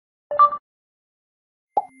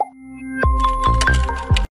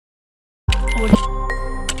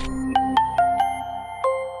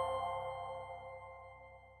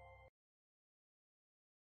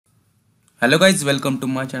Hello guys, welcome to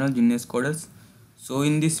my channel Genius Coders. So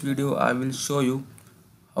in this video I will show you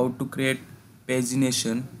how to create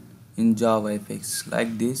pagination in JavaFX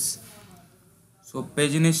like this. So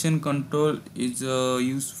pagination control is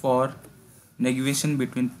used for navigation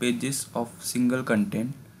between pages of single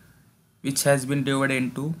content which has been divided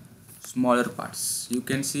into smaller parts. You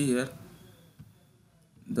can see here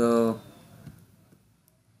the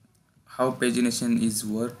how pagination is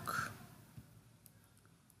work.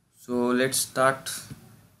 So let's start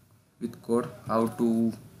with code, how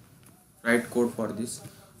to write code for this.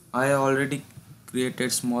 I already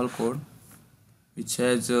created small code which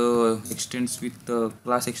has extends with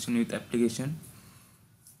class extend with application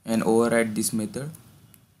and override this method.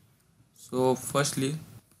 So firstly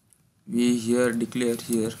we here declare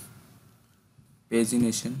here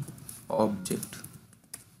pagination object,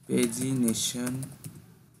 pagination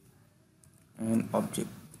and object,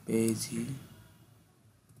 pagination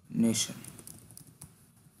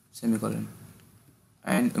semicolon,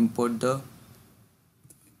 and import the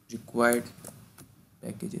required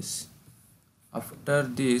packages. After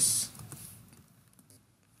this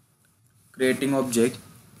creating object,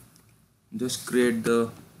 just create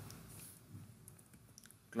the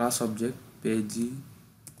class object pagination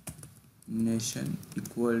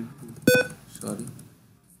equal to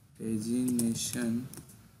pagination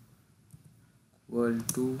equal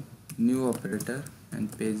to new operator and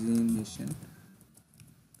pagination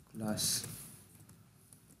class,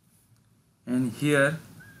 and here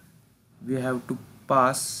we have to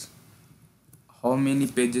pass how many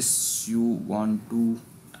pages you want to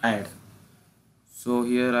add. So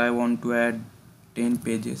here I want to add 10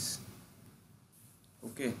 pages.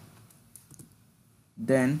 Okay,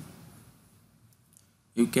 then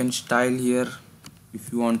you can style here if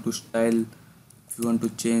you want to style, if you want to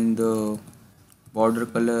change the border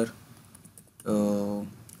color,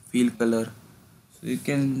 field color. So you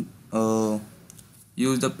can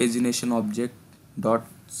use the pagination object dot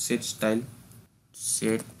set style,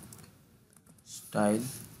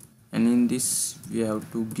 and in this we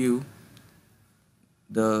have to give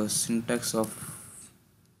the syntax of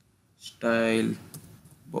style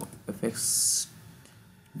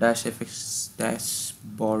fx dash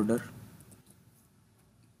border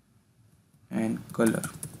and color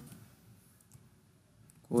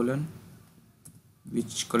colon,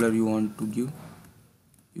 which color you want to give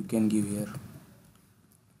you can give here.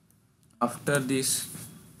 After this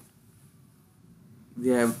we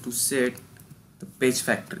have to set the page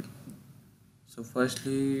factory. So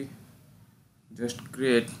firstly just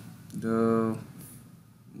create the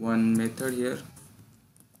one method here,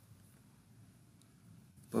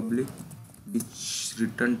 public, which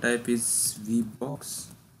return type is vbox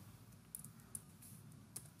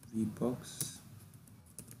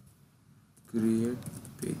create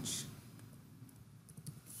page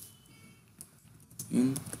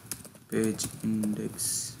in page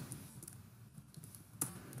index,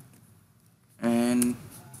 and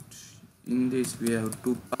in this we have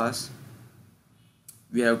to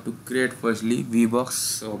create firstly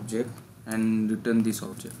vbox object and return this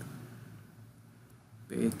object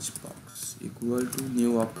page box equal to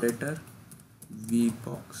new operator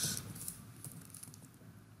vbox,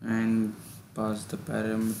 and pass the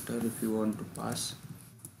parameter if you want to pass,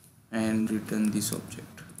 and return this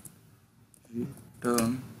object,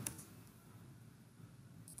 return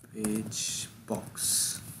page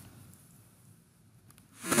box,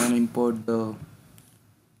 and import the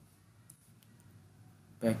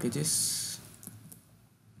packages.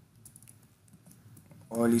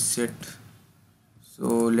 All is set. So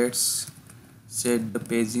let's set the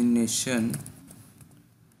pagination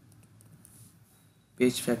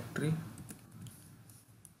page factory.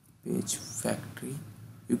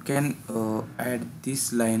 You can add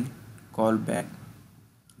this line callback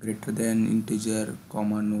greater than integer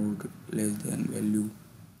comma node less than value,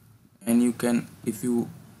 and you can if you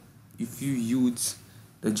use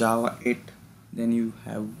the Java 8 then you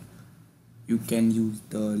can use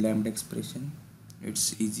the lambda expression.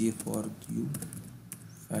 It's easier for you.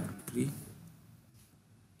 Factory,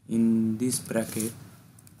 in this bracket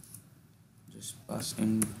just pass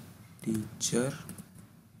integer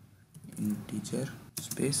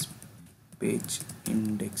space page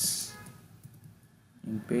index,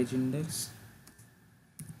 in page index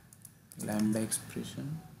lambda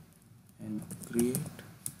expression and create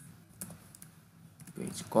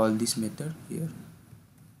page. Call this method here,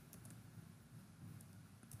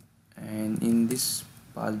 and in this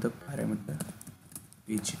pass the parameter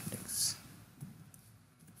page index.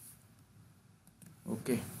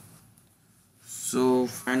 Okay, so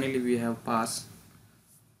finally we have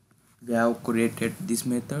created this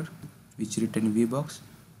method, which written VBox,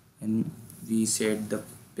 and we set the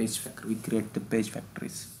page factor, we create the page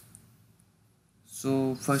factories.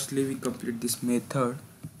 So firstly we complete this method.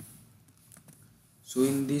 So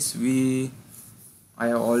in this I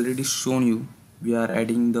have already shown you, we are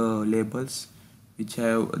adding the labels which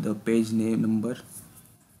have the page name number,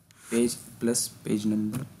 page plus page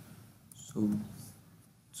number.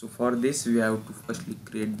 So for this we have to firstly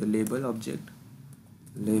create the label object,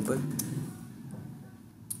 label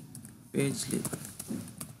page label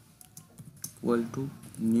equal to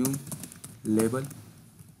new label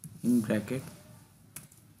in bracket,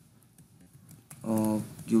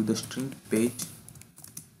 give the string page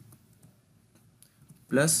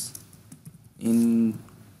plus in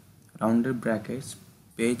rounded brackets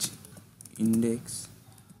page index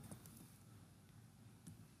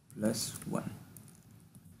plus 1,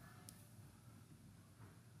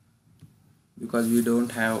 because we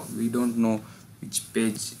don't know which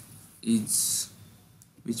page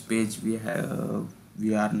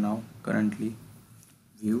we are now currently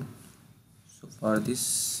view. So for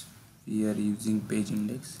this we are using page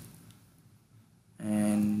index,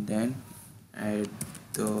 and then add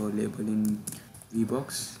the label in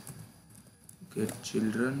VBox, get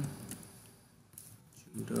children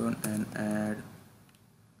and add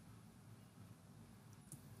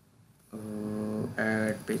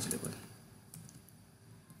page label.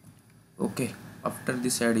 Okay, after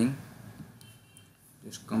this adding,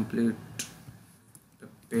 just complete the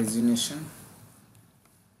pagination.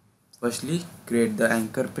 Firstly create the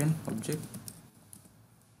anchor pen object,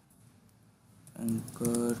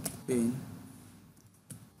 anchor pen,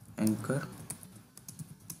 anchor,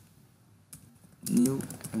 new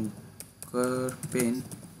anchor pen.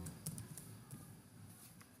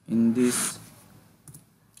 In this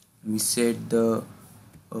we set the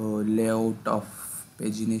layout of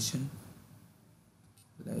pagination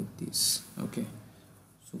like this. Okay,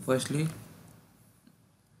 so firstly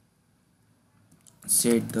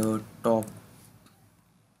set the top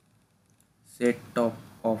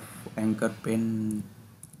of anchor pen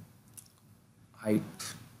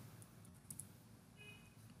height,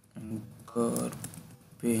 anchor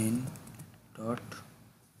pen dot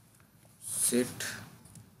set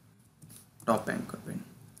top anchor pen.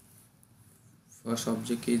 First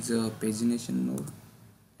object is a pagination node,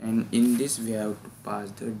 and in this we have to pass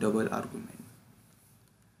the double argument.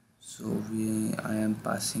 So I am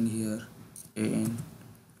passing here an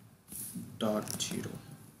dot 0.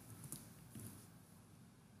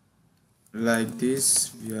 Like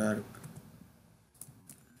this we are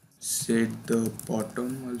set the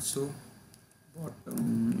bottom also,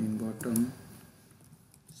 bottom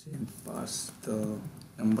same, pass the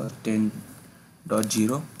number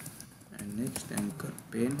 10.0, and next anchor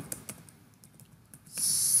pen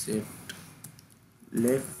set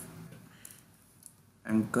left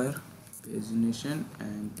anchor pagination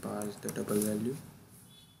and pass the double value.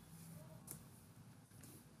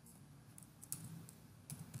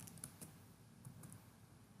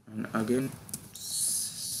 And again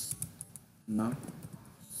now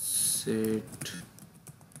set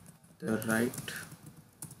the right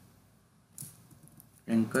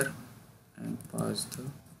anchor and pass the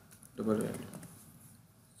double value.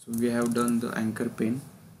 So we have done the anchor pen.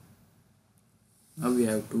 Now we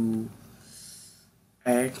have to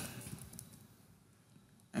add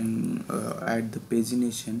the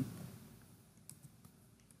pagination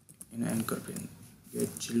in anchor pen.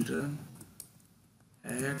 Get children,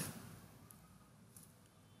 add,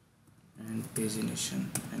 and pagination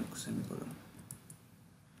and semicolon.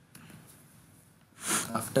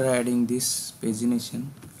 After adding this pagination,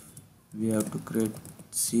 we have to create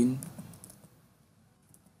scene,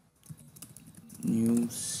 new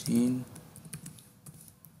scene,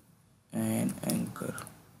 and anchor,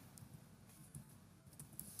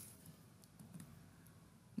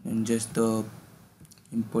 and just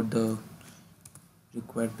import the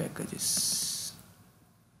required packages.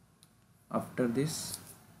 After this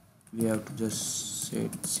we have to just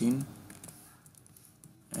set scene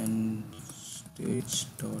and stage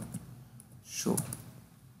dot show.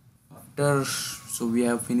 So we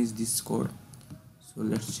have finished this code, so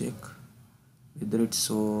let's check whether it's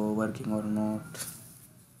working or not.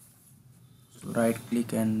 So right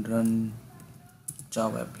click and run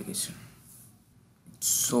Java application,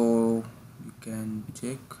 so you can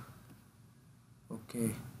check.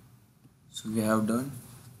 Okay, so we have done.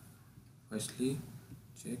 Firstly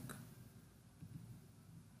check,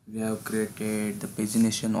 we have created the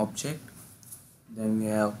pagination object, then we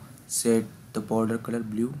have set the border color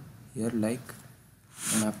blue here like,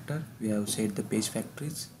 and after we have set the page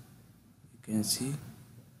factories. You can see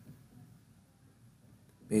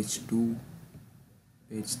page 2,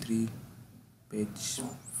 page 3, page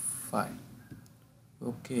 5.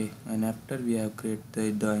 Okay, and after we have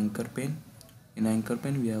created the anchor pane. In anchor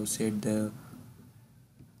pane we have set the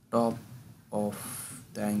top of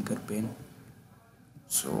the anchor pane.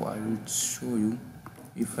 So I will show you.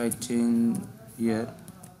 If I change here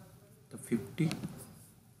the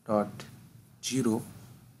 50.0,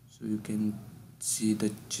 so you can see the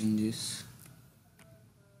changes.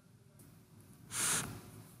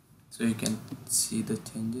 So you can see the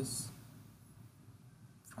changes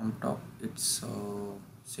from top. It's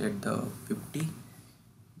set the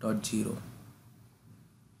 50.0.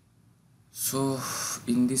 so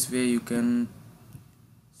in this way you can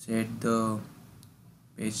set the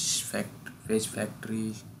page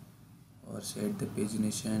factory or set the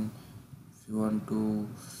pagination. If you want to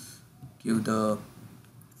give the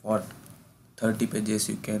for 30 pages,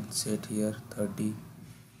 you can set here 30.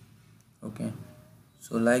 Okay,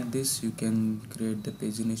 so like this you can create the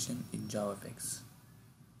pagination in JavaFX.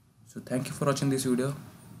 So thank you for watching this video.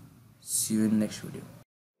 See you in next video.